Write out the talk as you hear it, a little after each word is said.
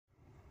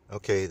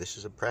Okay, this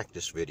is a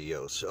practice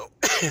video, so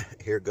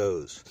here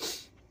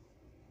goes.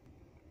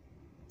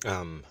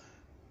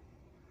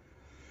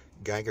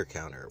 Geiger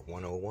counter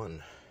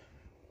 101.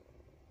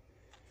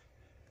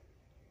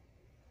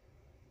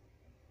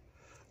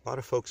 A lot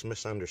of folks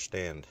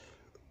misunderstand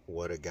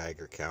what a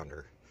Geiger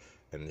counter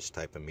and this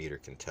type of meter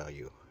can tell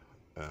you.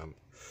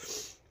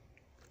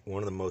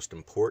 One of the most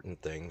important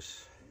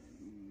things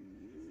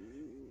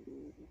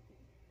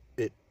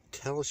it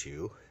tells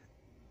you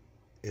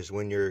is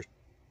when you're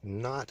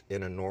not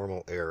in a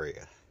normal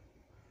area.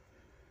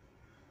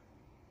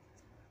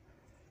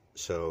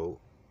 So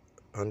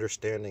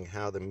understanding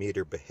how the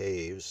meter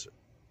behaves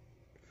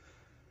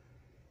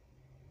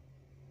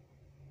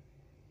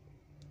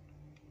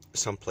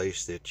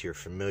someplace that you're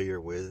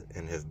familiar with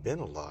and have been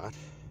a lot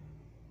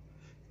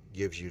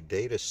gives you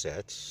data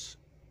sets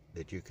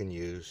that you can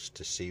use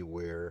to see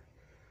where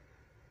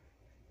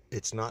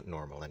it's not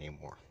normal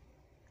anymore.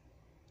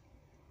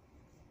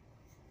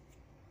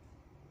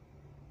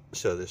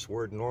 So this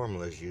word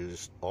normal is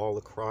used all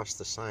across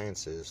the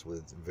sciences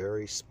with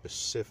very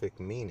specific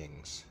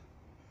meanings.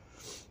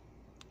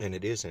 And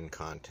it is in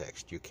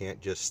context. You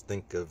can't just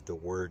think of the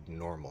word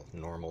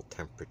normal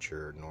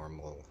temperature,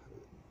 normal,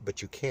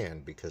 but you can,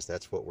 because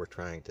that's what we're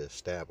trying to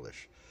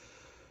establish.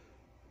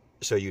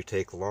 So you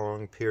take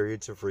long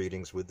periods of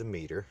readings with the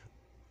meter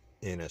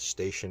in a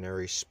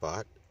stationary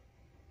spot,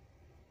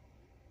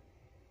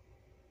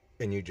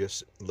 and you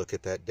just look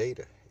at that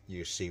data.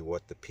 You see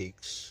what the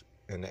peaks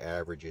and the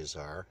averages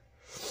are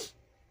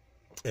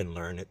and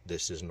learn that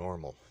this is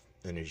normal.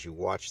 And as you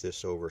watch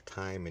this over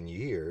time and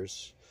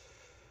years,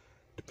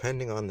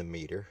 depending on the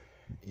meter,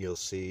 you'll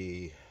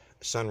see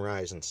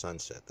sunrise and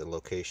sunset. The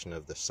location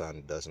of the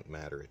sun doesn't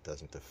matter. It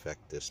doesn't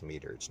affect this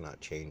meter. It's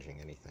not changing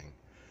anything.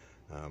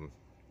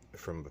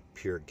 From a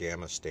pure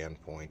gamma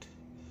standpoint,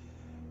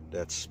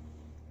 that's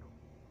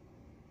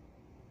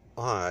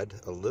odd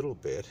a little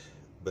bit,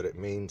 but it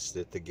means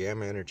that the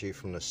gamma energy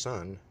from the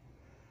sun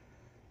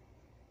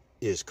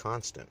is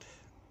constant,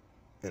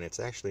 and it's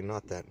actually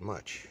not that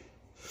much.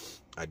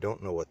 I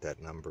don't know what that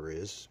number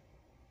is.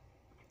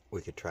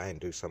 We could try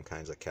and do some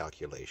kinds of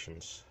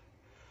calculations.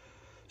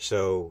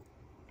 So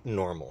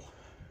normal,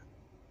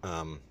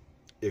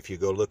 if you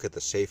go look at the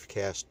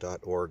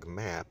safecast.org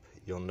map,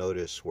 you'll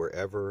notice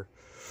wherever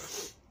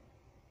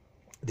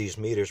these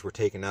meters were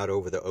taken out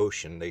over the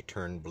ocean, they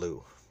turn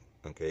blue.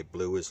 Okay,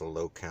 blue is a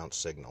low count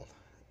signal,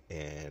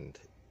 and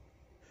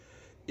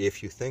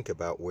if you think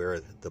about where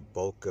the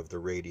bulk of the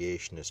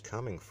radiation is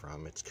coming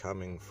from, it's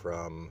coming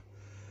from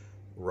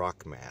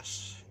rock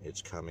mass.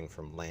 It's coming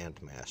from land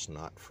mass,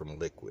 not from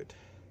liquid.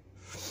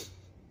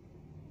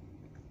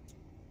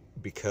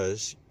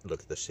 Because,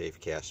 look at the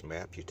SafeCast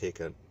map, you take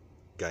a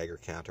Geiger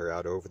counter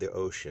out over the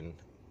ocean,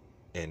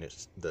 and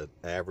the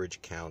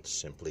average counts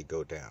simply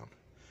go down.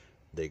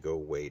 They go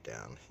way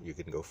down. You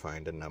can go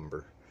find a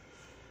number.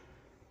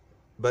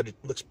 But it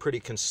looks pretty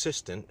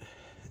consistent,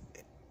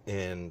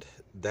 and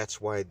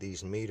that's why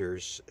these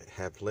meters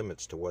have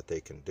limits to what they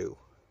can do,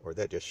 or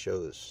that just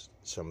shows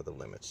some of the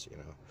limits, you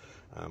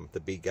know. The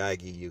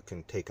B-Geigy you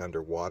can take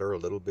underwater a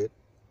little bit.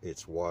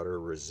 It's water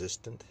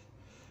resistant,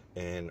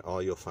 and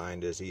all you'll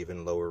find is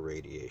even lower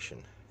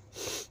radiation,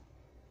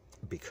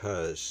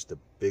 because the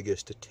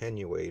biggest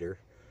attenuator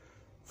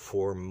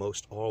for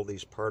most all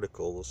these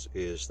particles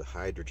is the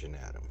hydrogen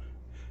atom.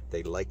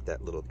 They like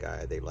that little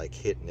guy. They like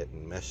hitting it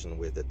and messing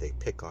with it. They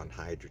pick on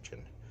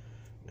hydrogen.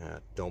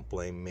 Don't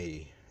blame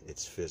me.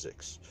 It's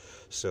physics.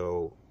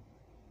 So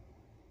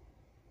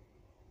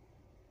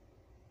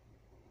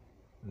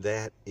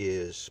that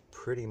is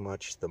pretty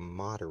much the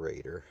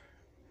moderator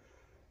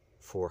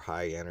for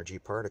high energy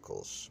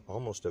particles,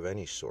 almost of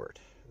any sort.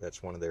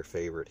 That's one of their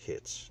favorite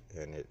hits,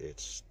 and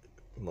it's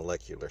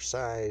molecular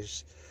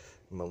size,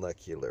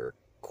 molecular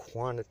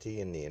quantity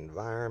in the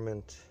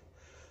environment.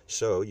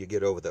 So you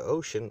get over the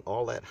ocean,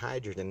 all that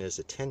hydrogen is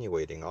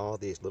attenuating all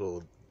these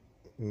little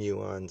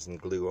muons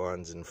and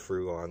gluons and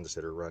fruons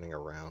that are running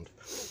around.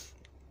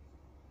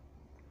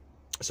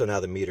 So now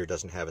the meter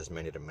doesn't have as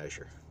many to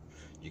measure.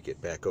 You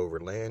get back over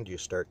land, you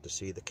start to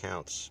see the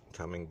counts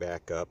coming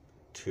back up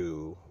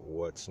to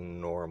what's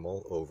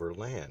normal over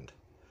land.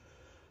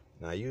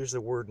 Now I use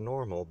the word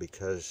normal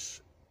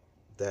because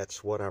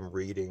that's what I'm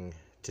reading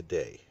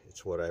today.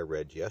 It's what I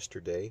read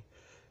yesterday,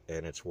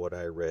 and it's what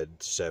I read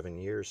 7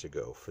 years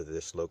ago for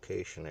this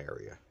location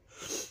area.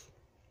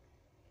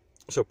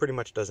 So pretty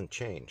much doesn't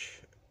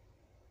change.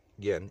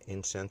 Again,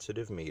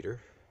 insensitive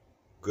meter,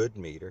 good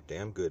meter,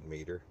 damn good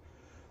meter,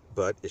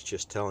 but it's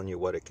just telling you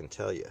what it can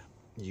tell you.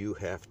 You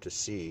have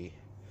to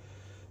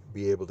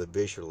be able to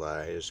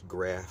visualize,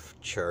 graph,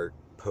 chart,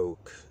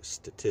 poke,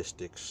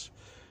 statistics,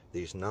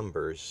 these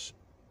numbers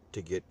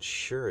to get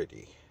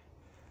surety,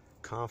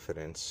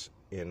 confidence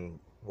in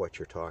what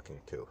you're talking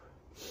to.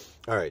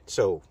 All right,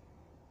 so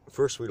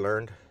first we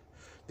learned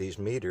these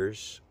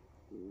meters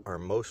are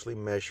mostly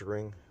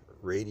measuring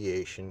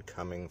radiation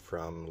coming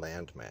from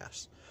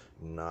landmass,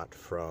 not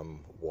from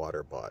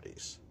water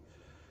bodies.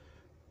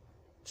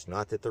 It's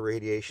not that the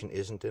radiation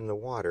isn't in the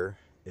water,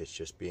 It's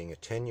just being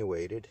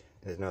attenuated.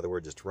 In other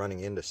words, it's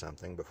running into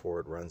something before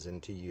it runs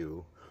into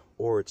you,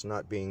 or it's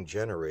not being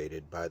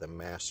generated by the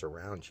mass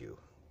around you.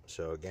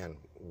 So again,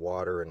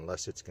 water,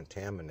 unless it's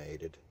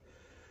contaminated,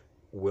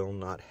 will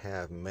not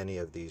have many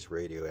of these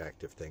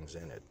radioactive things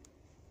in it.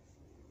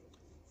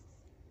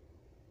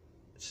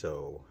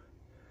 So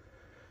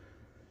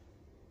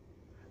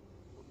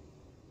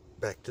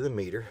back to the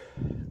meter.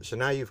 So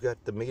now you've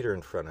got the meter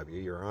in front of you,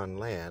 you're on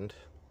land,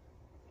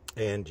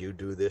 and you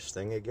do this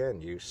thing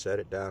again. You set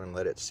it down and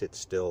let it sit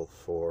still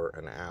for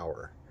an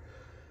hour.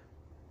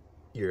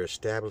 You're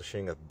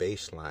establishing a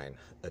baseline,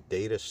 a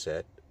data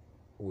set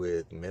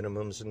with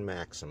minimums and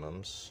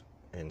maximums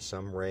and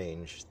some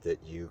range that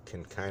you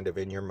can kind of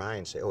in your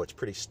mind say, oh, it's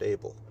pretty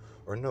stable,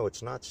 or no,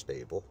 it's not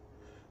stable,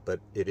 but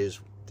it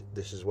is.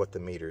 This is what the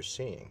meter's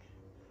seeing.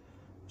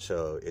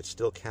 So it's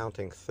still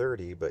counting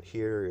 30, but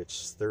here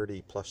it's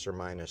 30 plus or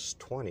minus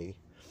 20,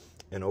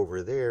 and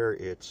over there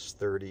it's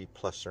 30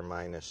 plus or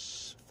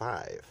minus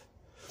 5.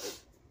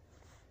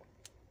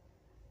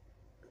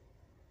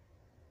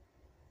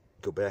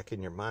 Go back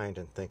in your mind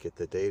and think at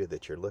the data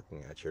that you're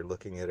looking at. You're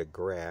looking at a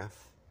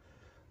graph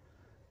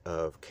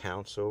of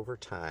counts over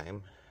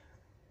time,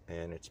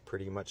 and it's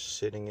pretty much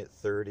sitting at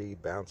 30,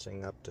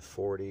 bouncing up to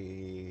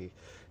 40,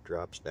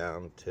 drops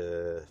down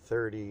to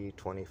 30,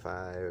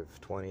 25,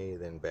 20,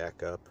 then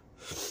back up.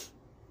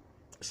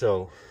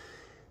 So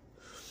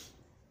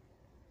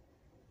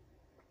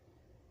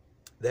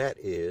that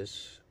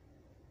is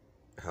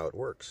how it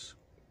works.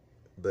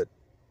 But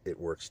it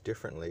works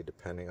differently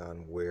depending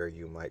on where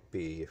you might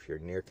be if you're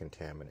near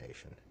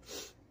contamination.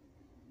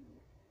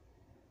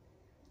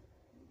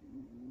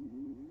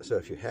 So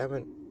if you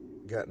haven't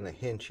gotten a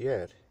hint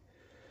yet,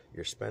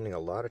 you're spending a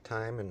lot of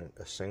time in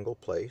a single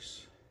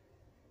place.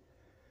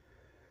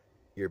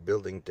 You're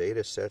building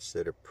data sets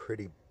that are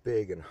pretty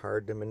big and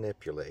hard to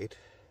manipulate,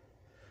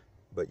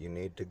 but you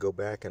need to go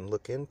back and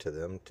look into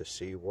them to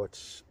see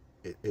what's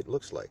it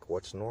looks like,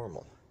 what's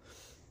normal.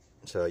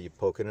 So you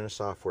poke it in a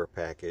software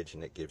package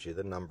and it gives you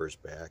the numbers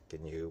back,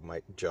 and you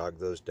might jog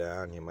those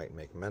down, you might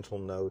make mental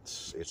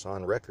notes. It's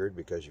on record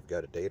because you've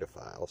got a data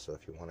file, so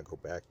if you want to go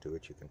back to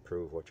it, you can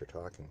prove what you're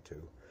talking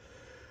to.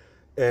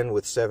 And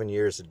with 7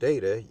 years of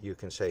data, you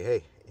can say,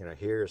 hey,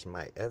 here's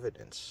my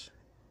evidence,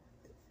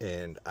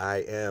 and I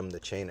am the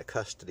chain of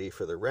custody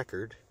for the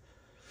record,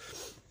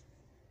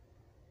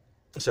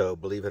 so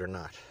believe it or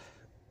not.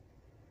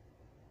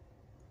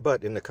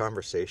 But in the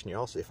conversation, you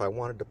also, if I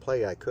wanted to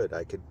play, I could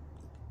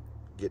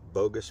get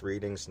bogus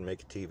readings and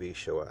make a TV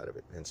show out of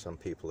it, and some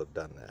people have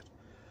done that,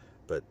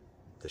 but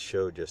the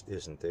show just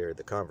isn't there.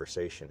 The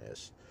conversation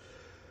is.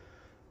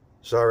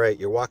 So all right,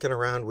 you're walking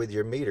around with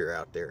your meter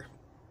out there.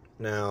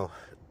 Now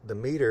the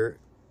meter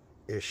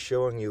is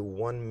showing you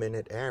 1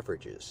 minute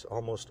averages.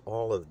 Almost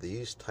all of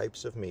these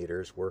types of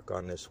meters work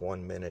on this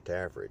 1 minute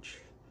average.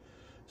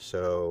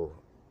 So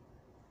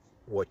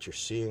what you're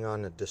seeing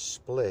on the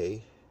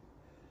display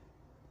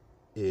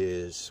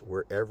is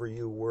wherever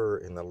you were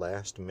in the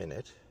last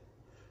minute.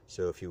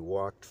 So if you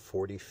walked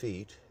 40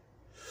 feet,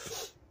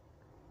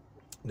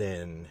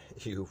 then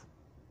you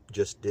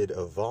just did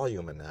a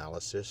volume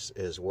analysis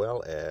as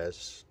well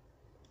as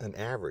an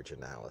average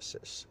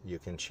analysis. You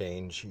can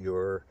change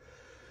your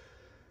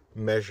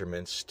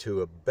measurements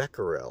to a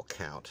becquerel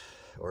count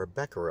or a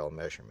becquerel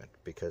measurement,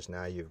 because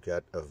now you've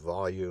got a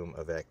volume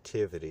of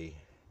activity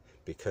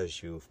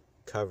because you've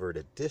covered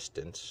a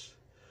distance.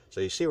 So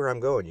you see where I'm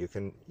going. You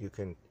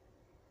can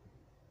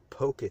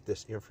poke at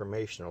this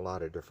information a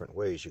lot of different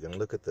ways. You can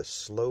look at the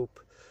slope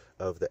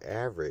of the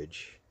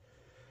average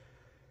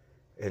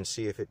and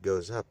see if it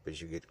goes up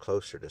as you get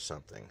closer to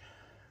something.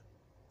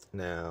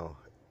 Now,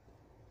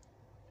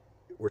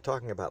 we're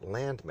talking about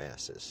land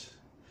masses.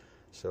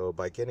 So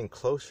by getting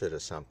closer to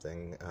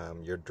something,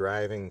 you're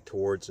driving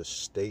towards a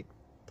state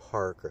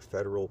park or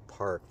federal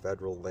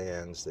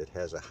lands that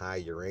has a high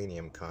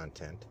uranium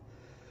content.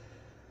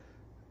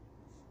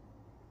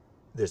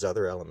 There's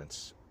other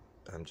elements.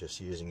 I'm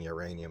just using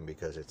uranium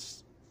because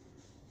it's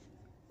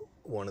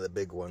one of the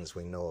big ones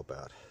we know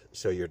about.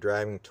 So you're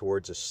driving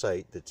towards a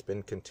site that's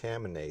been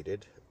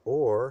contaminated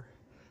or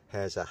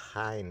has a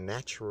high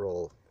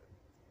natural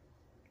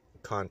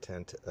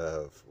content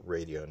of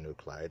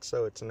radionuclides,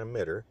 so it's an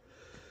emitter.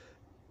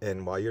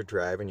 And while you're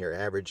driving, your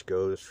average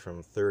goes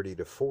from 30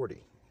 to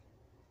 40.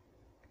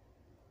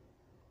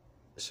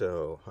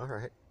 So, all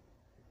right,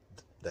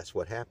 that's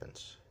what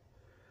happens.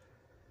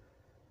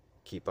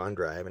 Keep on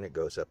driving, it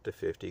goes up to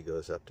 50,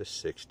 goes up to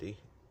 60.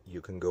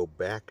 You can go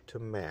back to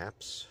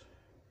maps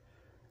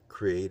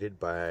created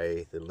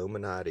by the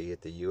Illuminati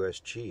at the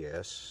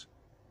USGS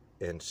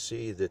and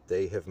see that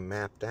they have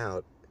mapped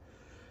out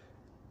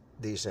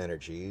these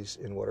energies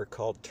in what are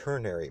called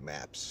ternary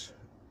maps.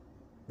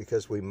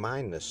 Because we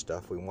mine this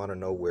stuff, we want to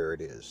know where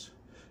it is.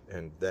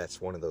 And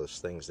that's one of those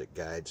things that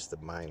guides the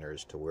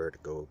miners to where to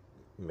go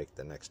make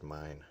the next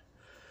mine.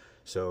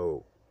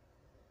 So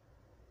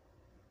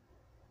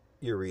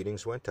your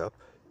readings went up.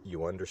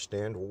 You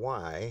understand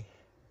why.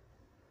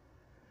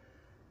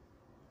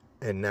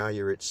 and now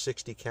you're at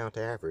 60 count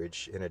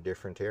average in a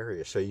different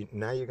area. So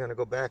now you're going to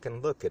go back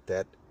and look at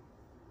that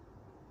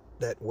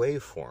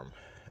waveform,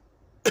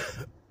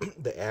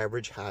 the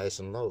average highs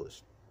and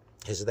lows.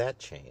 Has that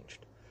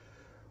changed?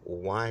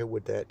 Why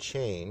would that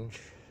change?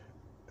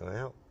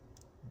 Well,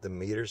 the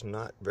meter's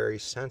not very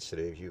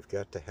sensitive. You've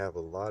got to have a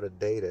lot of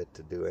data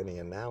to do any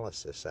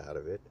analysis out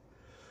of it.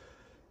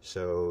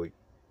 So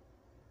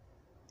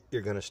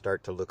you're going to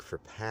start to look for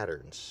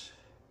patterns.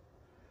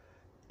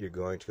 You're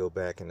going to go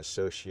back and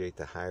associate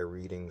the high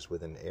readings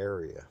with an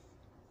area.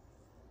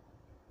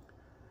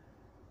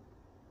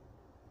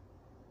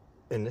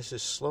 And this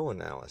is slow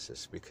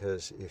analysis,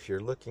 because if you're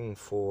looking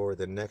for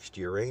the next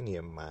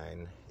uranium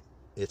mine,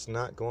 it's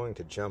not going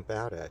to jump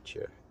out at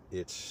you.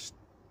 It's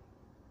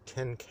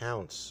 10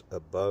 counts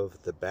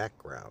above the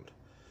background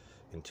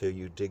until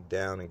you dig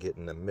down and get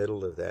in the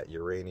middle of that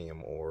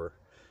uranium ore,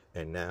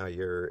 and now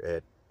you're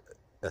at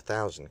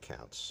 1,000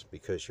 counts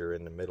because you're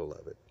in the middle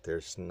of it.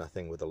 There's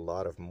nothing with a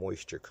lot of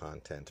moisture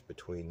content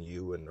between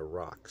you and the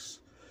rocks.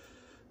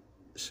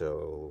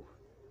 So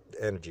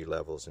the energy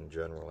levels in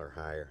general are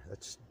higher.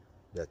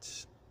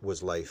 That's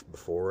was life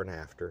before and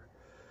after.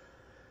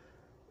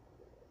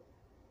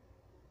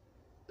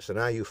 So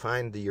now you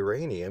find the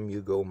uranium,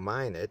 you go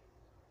mine it,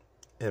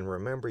 and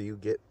remember, you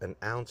get an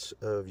ounce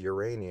of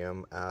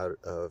uranium out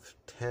of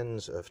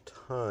tens of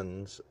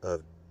tons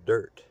of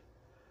dirt.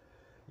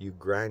 You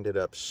grind it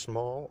up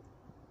small,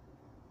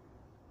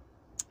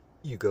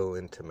 you go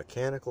into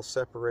mechanical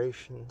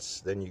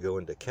separations, then you go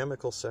into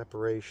chemical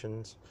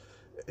separations,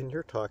 and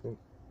you're talking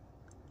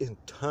in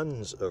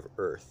tons of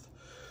earth.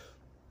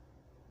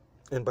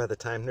 And by the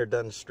time they're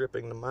done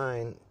stripping the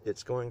mine,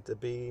 it's going to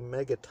be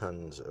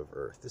megatons of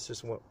earth. This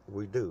is what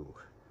we do.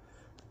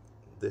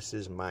 This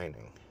is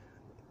mining,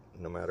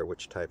 no matter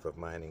which type of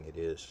mining it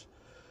is.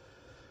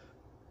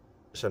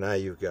 So now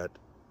you've got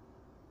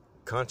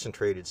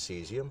concentrated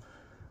cesium,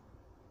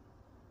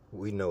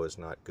 we know is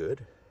not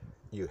good.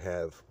 You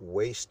have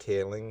waste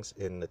tailings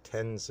in the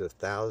tens of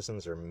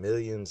thousands or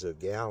millions of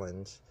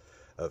gallons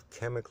of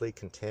chemically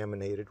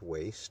contaminated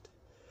waste.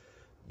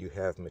 You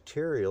have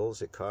materials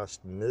that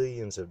cost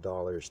millions of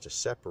dollars to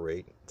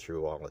separate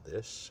through all of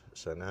this.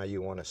 So now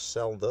you want to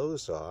sell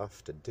those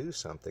off to do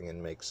something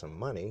and make some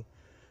money,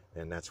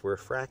 and that's where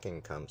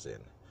fracking comes in.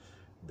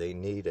 They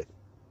need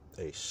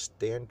a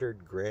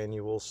standard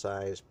granule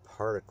size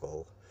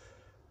particle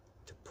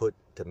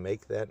to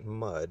make that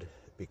mud,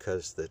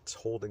 because that's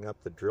holding up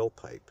the drill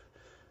pipe.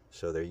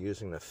 So they're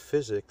using the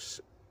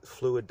physics,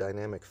 fluid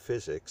dynamic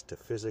physics, to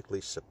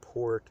physically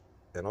support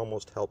and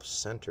almost help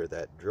center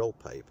that drill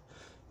pipe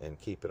and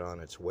keep it on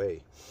its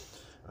way.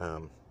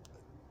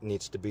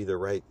 Needs to be the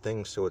right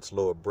thing so it's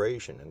low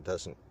abrasion and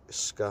doesn't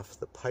scuff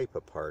the pipe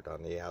apart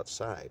on the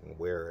outside and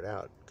wear it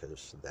out,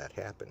 because that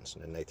happens,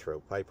 and then they throw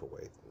pipe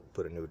away,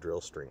 put a new drill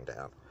string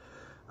down.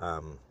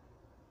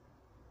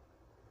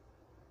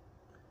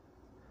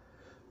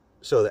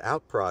 So the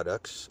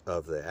outproducts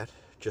of that,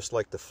 just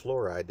like the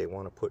fluoride they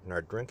want to put in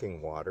our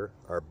drinking water,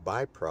 are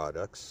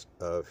byproducts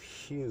of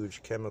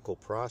huge chemical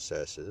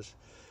processes,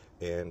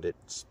 and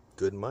it's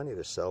good money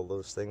to sell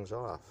those things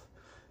off.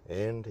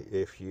 And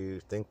if you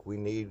think we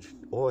need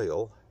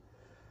oil,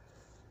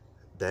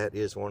 that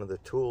is one of the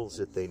tools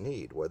that they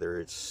need,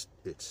 whether it's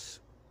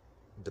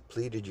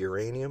depleted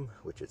uranium,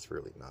 which it's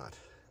really not.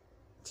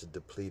 It's a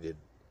depleted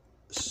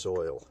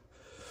soil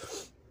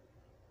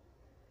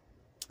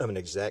of an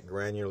exact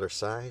granular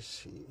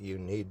size. You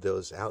need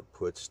those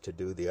outputs to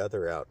do the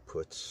other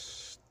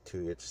outputs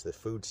to the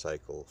food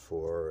cycle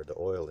for the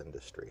oil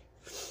industry.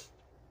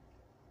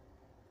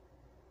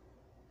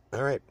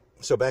 All right,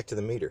 so back to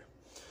the meter.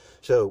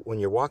 So when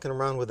you're walking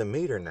around with a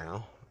meter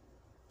now,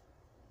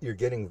 you're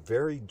getting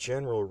very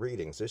general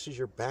readings. This is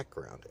your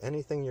background.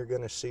 Anything you're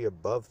going to see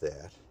above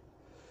that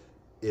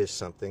is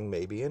something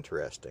maybe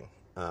interesting.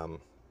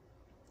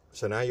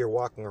 So now you're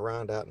walking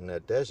around out in a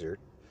desert,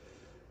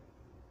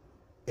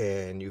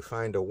 and you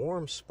find a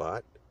warm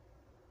spot,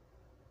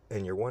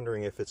 and you're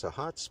wondering if it's a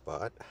hot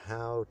spot.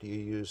 How do you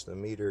use the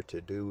meter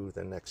to do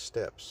the next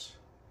steps?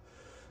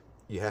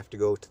 You have to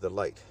go to the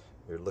light.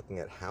 You're looking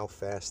at how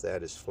fast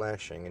that is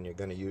flashing, and you're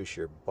going to use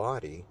your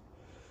body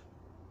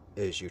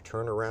as you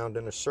turn around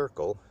in a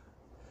circle,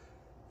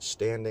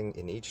 standing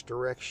in each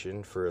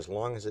direction for as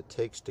long as it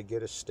takes to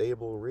get a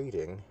stable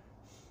reading,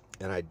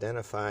 and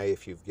identify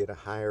if you get a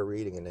higher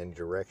reading in any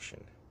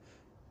direction.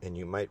 And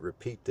you might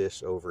repeat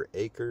this over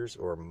acres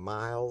or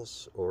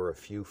miles or a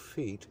few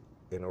feet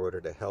in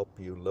order to help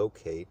you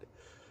locate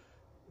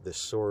the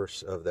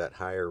source of that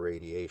higher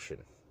radiation.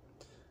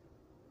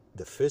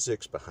 The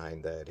physics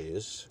behind that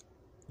is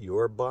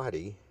your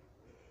body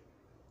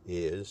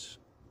is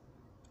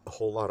a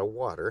whole lot of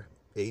water,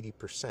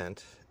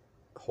 80%,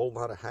 a whole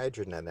lot of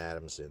hydrogen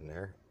atoms in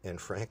there, and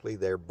frankly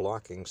they're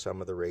blocking some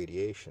of the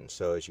radiation.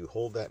 So as you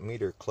hold that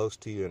meter close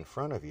to you in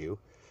front of you,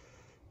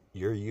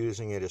 you're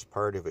using it as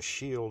part of a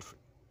shield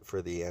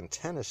for the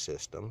antenna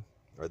system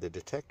or the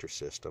detector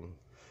system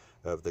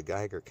of the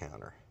Geiger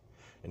counter.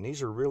 And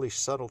these are really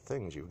subtle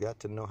things. You've got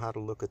to know how to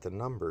look at the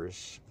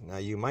numbers. Now,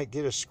 you might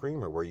get a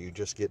screamer where you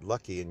just get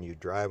lucky and you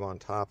drive on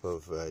top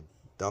of a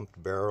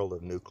dumped barrel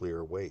of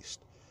nuclear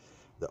waste.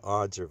 The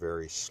odds are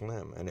very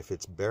slim. And if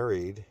it's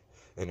buried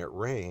and it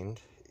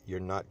rained, you're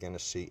not going to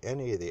see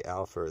any of the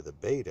alpha or the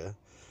beta,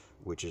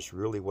 which is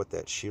really what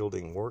that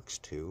shielding works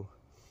to.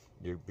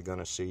 You're going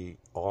to see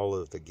all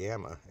of the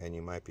gamma, and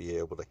you might be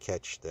able to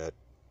catch that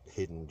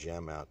hidden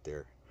gem out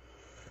there.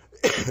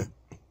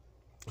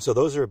 So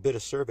those are a bit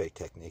of survey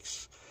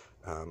techniques.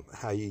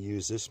 How you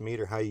use this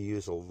meter, how you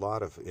use a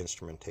lot of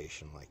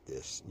instrumentation like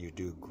this. You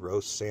do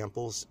gross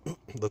samples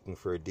looking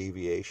for a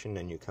deviation,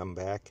 and you come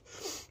back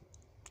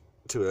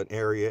to an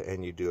area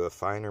and you do a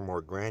finer,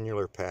 more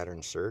granular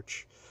pattern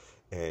search,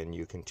 and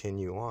you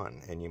continue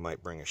on. And you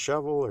might bring a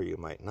shovel or you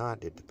might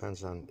not. It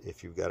depends on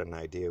if you've got an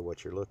idea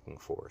what you're looking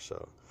for.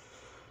 So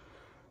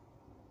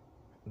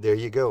there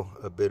you go,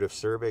 a bit of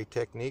survey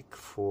technique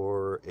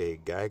for a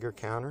Geiger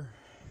counter,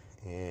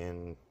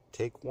 and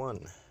take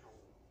one.